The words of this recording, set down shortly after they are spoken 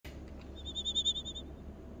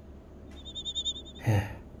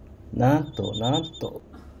なんと。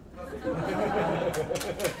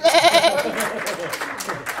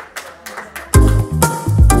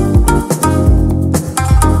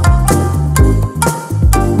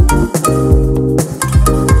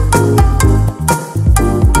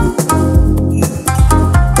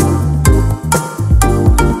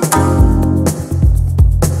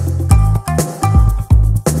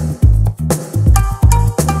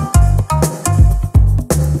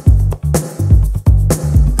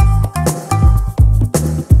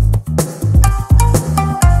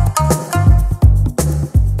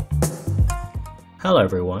Hello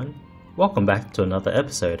everyone, welcome back to another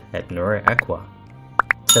episode at LitiAquaria.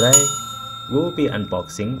 Today, we will be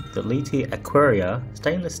unboxing the LitiAquaria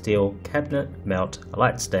stainless steel cabinet mount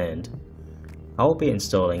light stand. I will be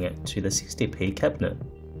installing it to the 60p cabinet.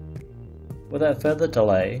 Without further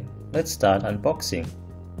delay, let's start unboxing.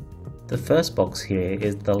 The first box here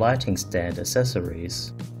is the lighting stand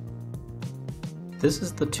accessories. This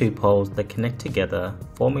is the two poles that connect together,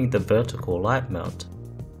 forming the vertical light mount.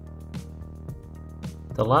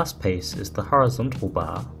 The last piece is the horizontal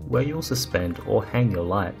bar where you will suspend or hang your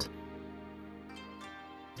light.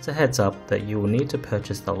 It's a heads up that you will need to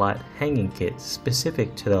purchase the light hanging kit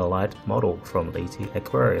specific to the light model from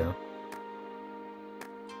LitiAquaria.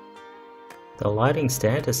 The lighting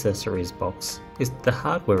stand accessories box is the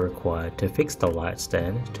hardware required to fix the light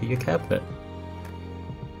stand to your cabinet.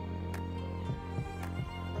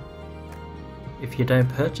 If you don't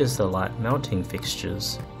purchase the light mounting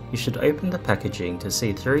fixtures, you should open the packaging to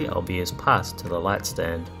see 3 obvious parts to the light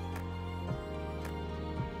stand.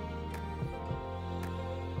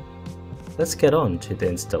 Let's get on to the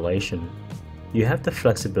installation. You have the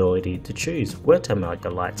flexibility to choose where to mount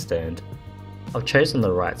your light stand. I've chosen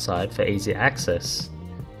the right side for easy access.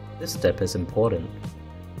 This step is important.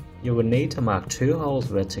 You will need to mark 2 holes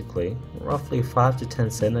vertically, roughly 5 to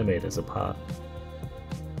 10 centimeters apart.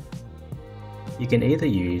 You can either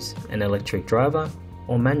use an electric driver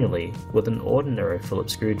or manually with an ordinary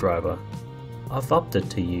Phillips screwdriver. I've opted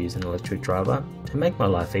to use an electric driver to make my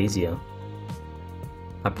life easier.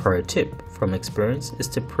 A pro tip from experience is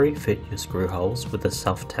to pre-fit your screw holes with the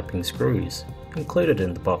self-tapping screws included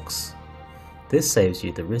in the box. This saves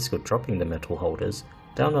you the risk of dropping the metal holders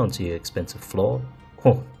down onto your expensive floor,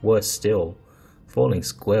 or worse still, falling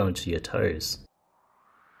square onto your toes.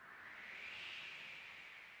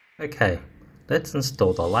 Okay. Let's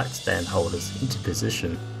install the light stand holders into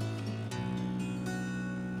position.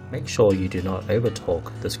 Make sure you do not over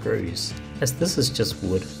torque the screws, as this is just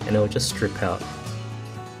wood and it will just strip out.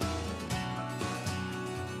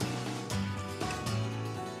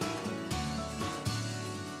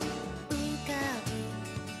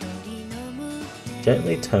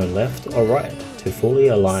 Gently turn left or right to fully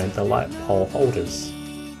align the light pole holders.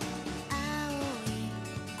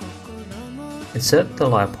 Insert the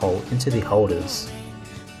light pole into the holders.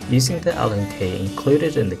 Using the Allen key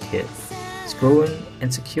included in the kit, screw in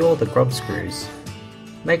and secure the grub screws.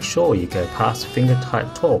 Make sure you go past finger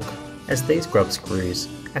tight torque, as these grub screws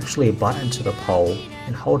actually bite into the pole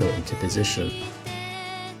and hold it into position.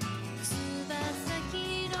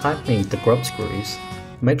 Tightening the grub screws,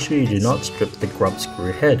 make sure you do not strip the grub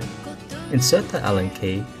screw head. Insert the Allen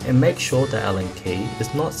key and make sure the Allen key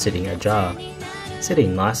is not sitting ajar,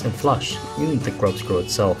 sitting nice and flush in the grub screw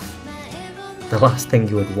itself. The last thing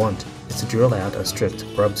you would want is to drill out a stripped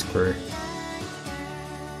grub screw.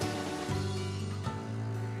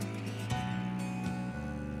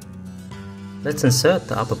 Let's insert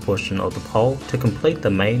the upper portion of the pole to complete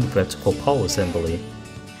the main vertical pole assembly.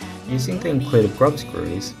 Using the included grub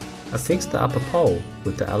screws, I fixed the upper pole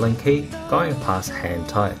with the Allen key going past hand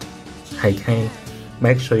tight. Again,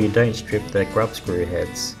 make sure you don't strip the grub screw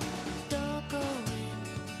heads.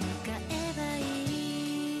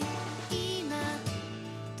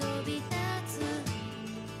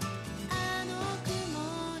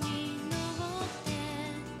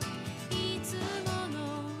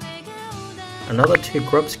 Another 2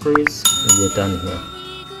 grub screws and we're done here.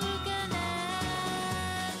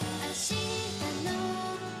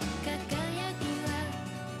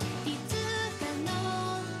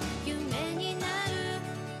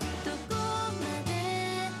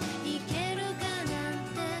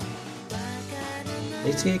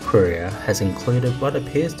 LitiAquaria has included what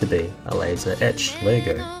appears to be a laser etched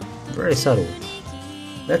logo, very subtle.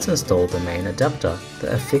 Let's install the main adapter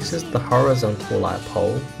that affixes the horizontal light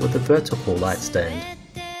pole with the vertical light stand.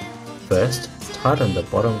 First, tighten the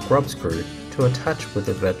bottom grub screw to attach with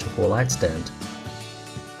the vertical light stand.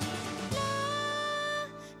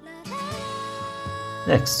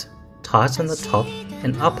 Next, tighten the top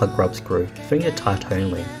and upper grub screw finger tight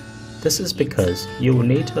only. This is because you will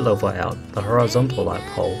need to level out the horizontal light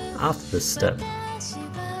pole after this step.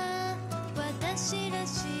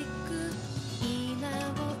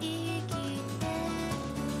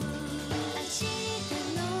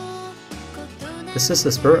 This is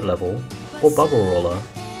the spirit level or bubble roller,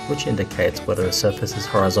 which indicates whether a surface is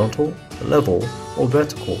horizontal, level, or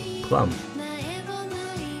vertical, plumb.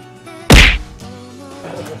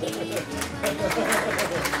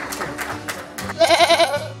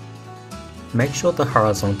 Make sure the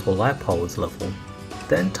horizontal light pole is level,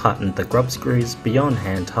 then tighten the grub screws beyond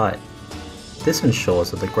hand height. This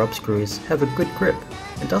ensures that the grub screws have a good grip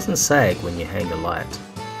and doesn't sag when you hang the light.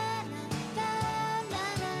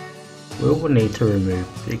 We will need to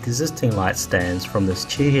remove the existing light stands from this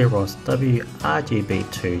Chihiros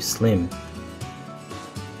WRGB2 Slim.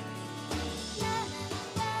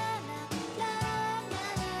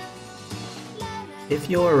 If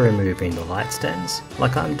you are removing the light stands,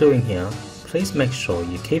 like I'm doing here, please make sure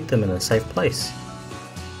you keep them in a safe place,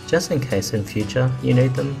 just in case in future you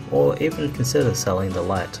need them or even consider selling the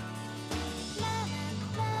light.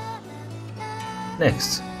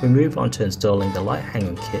 Next, we move on to installing the light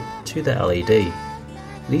hanging kit to the LED.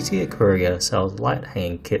 LitiAquaria sells light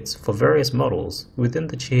hanging kits for various models within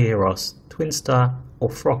the Chihiros, Twinstar or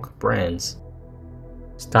Frock brands.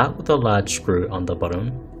 Start with a large screw on the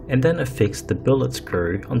bottom and then affix the billet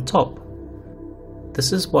screw on top.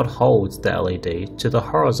 This is what holds the LED to the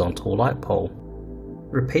horizontal light pole.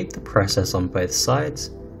 Repeat the process on both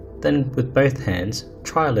sides, then with both hands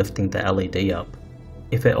try lifting the LED up.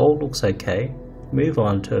 If it all looks okay, move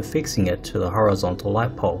on to affixing it to the horizontal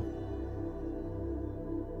light pole.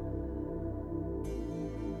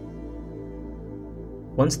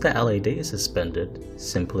 Once the LED is suspended,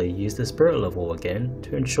 simply use the spirit level again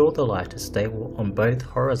to ensure the light is stable on both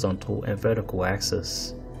horizontal and vertical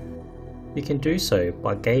axis. You can do so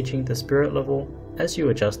by gauging the spirit level as you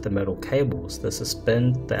adjust the metal cables that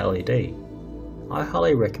suspend the LED. I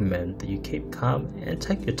highly recommend that you keep calm and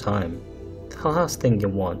take your time. The last thing you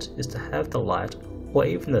want is to have the light or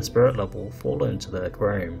even the spirit level fall into the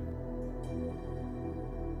aquarium.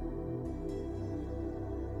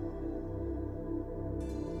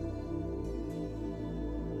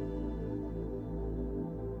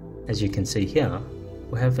 As you can see here,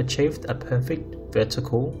 we have achieved a perfect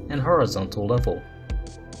vertical and horizontal level.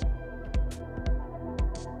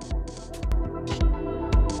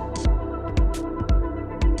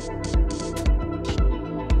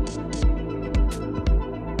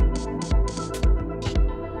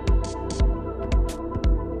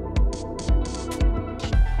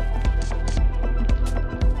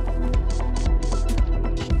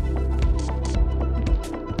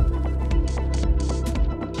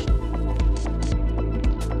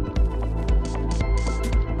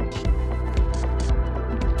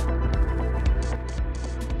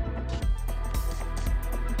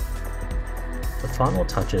 The final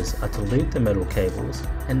touches are to lube the metal cables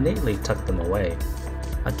and neatly tuck them away.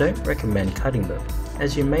 I don't recommend cutting them,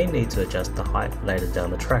 as you may need to adjust the height later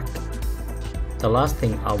down the track. The last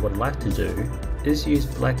thing I would like to do is use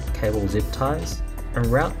black cable zip ties and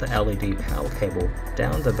route the LED power cable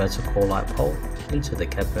down the vertical light pole into the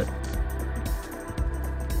cabinet.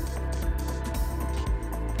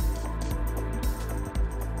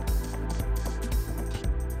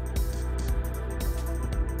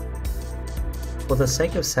 For the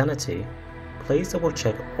sake of sanity, please double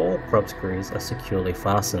check all grub screws are securely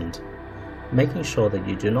fastened, making sure that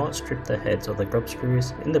you do not strip the heads of the grub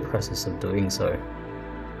screws in the process of doing so.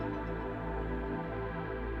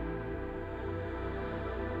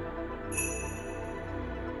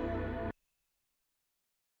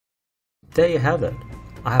 There you have it.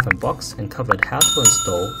 I have unboxed and covered how to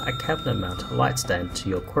install a cabinet mount light stand to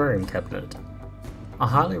your aquarium cabinet. I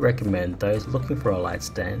highly recommend those looking for a light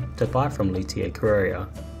stand to buy from LitiAquaria.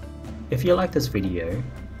 If you like this video,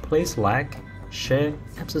 please like, share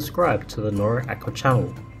and subscribe to the LitiAquaria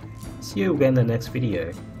channel. See you again in the next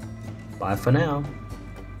video. Bye for now.